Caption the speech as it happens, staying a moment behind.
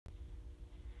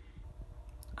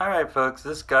Alright folks,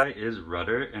 this guy is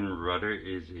Rudder, and Rudder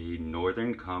is a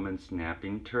northern common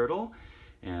snapping turtle.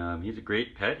 He's a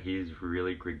great pet. He's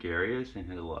really gregarious and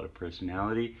has a lot of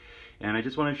personality. And I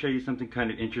just want to show you something kind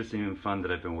of interesting and fun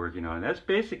that I've been working on. That's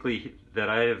basically that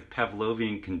I have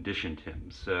Pavlovian conditioned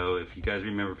him. So if you guys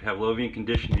remember, Pavlovian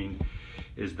conditioning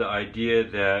is the idea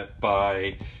that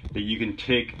you can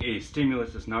take a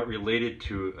stimulus that's not related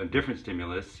to a different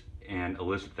stimulus and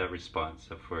elicit that response.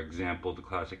 So for example, the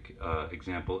classic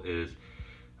example is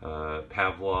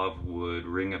Pavlov would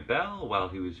ring a bell while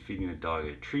he was feeding a dog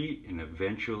a treat, and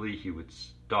eventually he would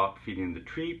stop feeding the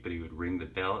treat, but he would ring the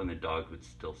bell and the dog would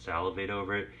still salivate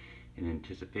over it in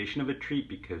anticipation of a treat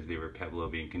because they were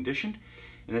Pavlovian conditioned.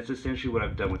 And that's essentially what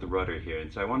I've done with the Rudder here.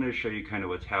 And so I wanted to show you kind of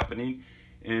what's happening.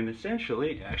 And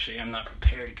essentially, actually I'm not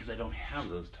prepared because I don't have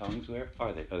those tongs. Where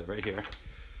are they? Oh, they're right here.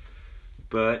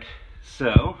 But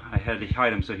so I had to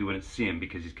hide him so he wouldn't see him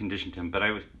because he's conditioned him. But I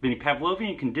was been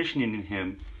Pavlovian conditioning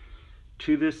him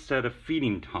to this set of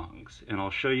feeding tongs, and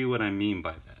I'll show you what I mean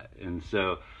by that. And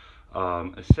so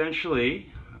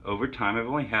essentially, over time, I've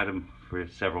only had him for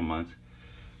several months,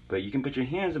 but you can put your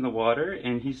hands in the water,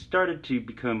 and he started to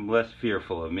become less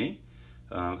fearful of me.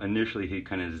 Initially, he'd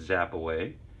kind of zap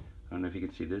away. I don't know if you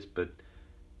can see this, but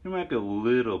there might be a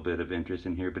little bit of interest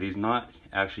in here, but he's not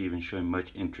actually even showing much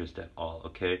interest at all,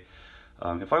 okay?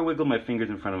 If I wiggle my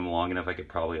fingers in front of him long enough, I could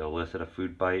probably elicit a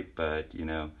food bite, but, you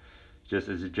know, just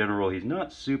as a general, he's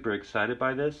not super excited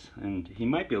by this, and he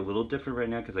might be a little different right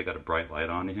now because I got a bright light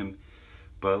on him.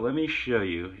 But let me show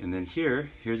you, and then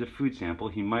here's a food sample.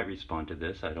 He might respond to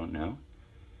this, I don't know.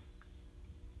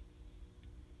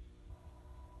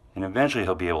 And eventually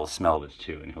he'll be able to smell this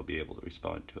too, and he'll be able to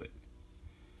respond to it.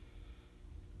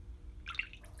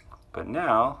 But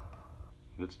now,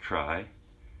 let's try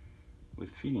with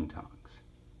feeding tongs.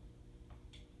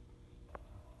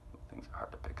 Things are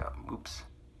hard to pick up. Oops.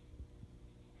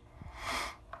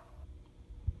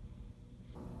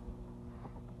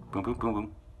 Boom, boom, boom,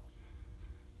 boom.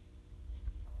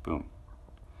 Boom.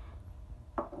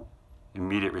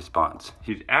 Immediate response.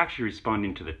 He's actually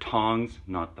responding to the tongs,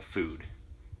 not the food.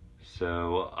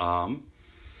 So,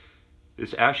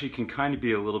 this actually can kind of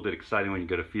be a little bit exciting when you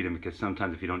go to feed him, because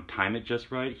sometimes if you don't time it just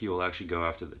right, he will actually go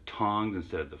after the tongs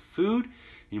instead of the food.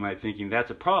 You might be thinking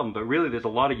that's a problem, but really there's a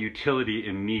lot of utility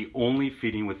in me only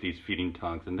feeding with these feeding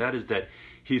tongs, and that is that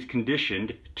he's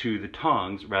conditioned to the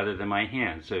tongs rather than my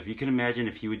hands. So if you can imagine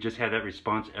if he would just have that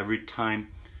response every time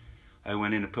I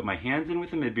went in and put my hands in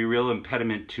with him, it'd be a real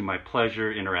impediment to my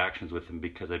pleasure interactions with him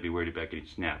because I'd be worried about getting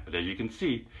snapped. But as you can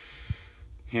see,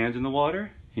 hands in the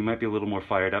water, he might be a little more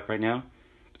fired up right now,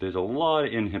 but there's a lot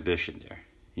of inhibition there.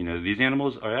 You know, these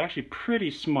animals are actually pretty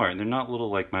smart, and they're not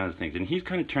little like mindless things. And he's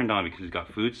kind of turned on because he's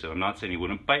got food, so I'm not saying he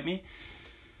wouldn't bite me,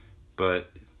 but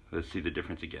let's see the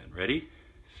difference again. Ready?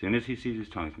 As soon as he sees his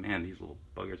tongues, man, these little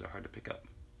buggers are hard to pick up.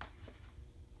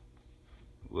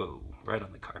 Whoa, right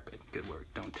on the carpet. Good work.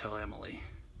 Don't tell Emily.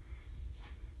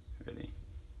 Ready?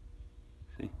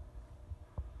 See?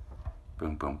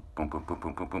 Boom, boom, boom, boom, boom,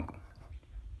 boom, boom, boom, boom.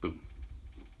 Boom.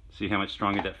 See how much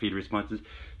stronger that feed response is?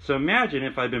 So imagine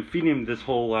if I'd been feeding him this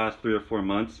whole last 3 or 4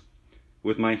 months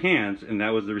with my hands, and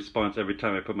that was the response every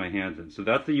time I put my hands in. So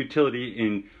that's the utility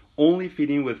in only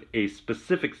feeding with a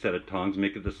specific set of tongs,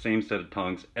 make it the same set of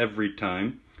tongs every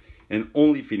time, and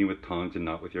only feeding with tongs and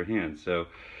not with your hands. So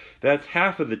that's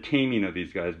half of the taming of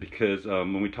these guys, because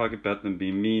when we talk about them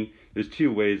being mean, there's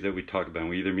 2 ways that we talk about them.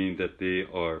 We either mean that they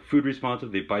are food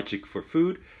responsive, they bite you for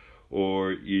food,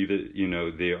 or either, you know,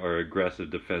 they are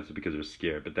aggressive, defensive because they're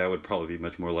scared. But that would probably be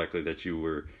much more likely that you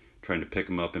were trying to pick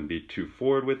them up and be too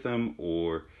forward with them,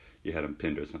 or you had them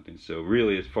pinned or something. So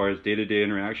really, as far as day-to-day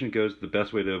interaction goes, the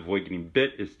best way to avoid getting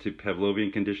bit is to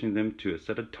Pavlovian conditioning them to a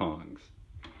set of tongs.